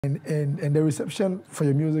And the reception for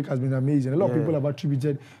your music has been amazing. A lot of people have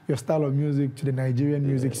attributed your style of music to the Nigerian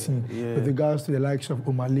music scene with regards to the likes of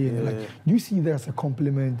Omale. And like, do you see that as a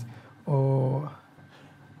compliment or?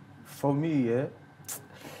 For me,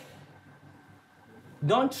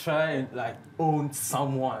 don't try and like own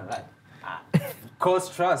someone. Like, cause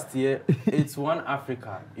trust, it's one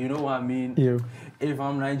Africa. You know what I mean? Yeah. If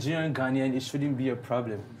I'm Nigerian, Ghanaian, it shouldn't be a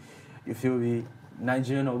problem. You feel me?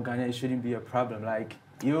 Nigerian or Ghanaian, it shouldn't be a problem. Like,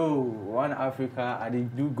 yo, one Africa, and they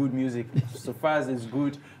do good music. So far as it's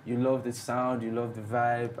good, you love the sound, you love the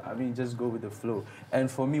vibe. I mean, just go with the flow.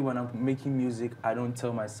 And for me, when I'm making music, I don't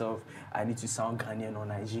tell myself I need to sound Ghanaian or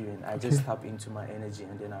Nigerian. I just tap into my energy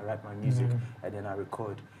and then I write my music and then I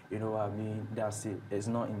record. You know what I mean? That's it. It's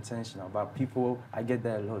not intentional. But people, I get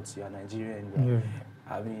that a lot. You're Nigerian.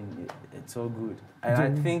 I mean, it's all good. And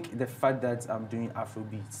I think the fact that I'm doing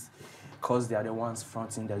Afrobeats, because they are the ones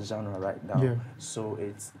fronting the genre right now. So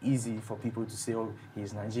it's easy for people to say, oh,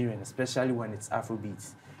 he's Nigerian, especially when it's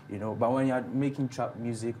Afrobeats, you know. But when you're making trap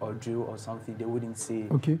music or drill or something, they wouldn't say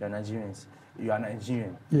you're Nigerians. You are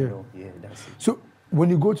Nigerian, you know. Yeah, that's it. So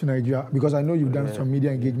when you go to Nigeria, because I know you've done some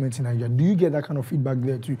media engagements in Nigeria, do you get that kind of feedback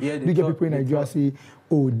there too? Yeah, do you get people in Nigeria say,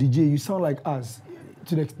 oh, Djay, you sound like us?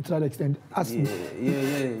 To that extent,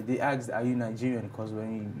 They asked, are you Nigerian? Because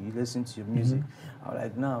when you listen to your music, I'm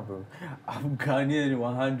like, nah, bro, I'm Ghanaian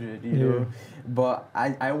 100, you know. But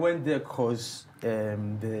I went there because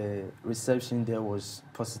the reception there was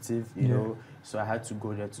positive, you know. So I had to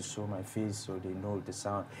go there to show my face so they know the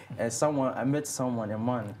sound. And I met someone, a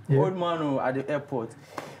man, old man at the airport,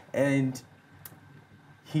 and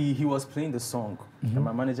he was playing the song. And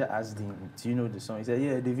my manager asked him, do you know the song? He said,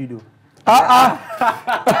 yeah, the video.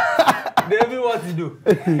 David, what to do?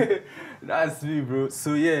 That's me, bro.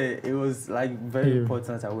 So yeah, it was like very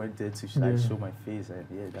important. I went there to like show my face, and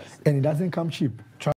that's it. And it doesn't come cheap.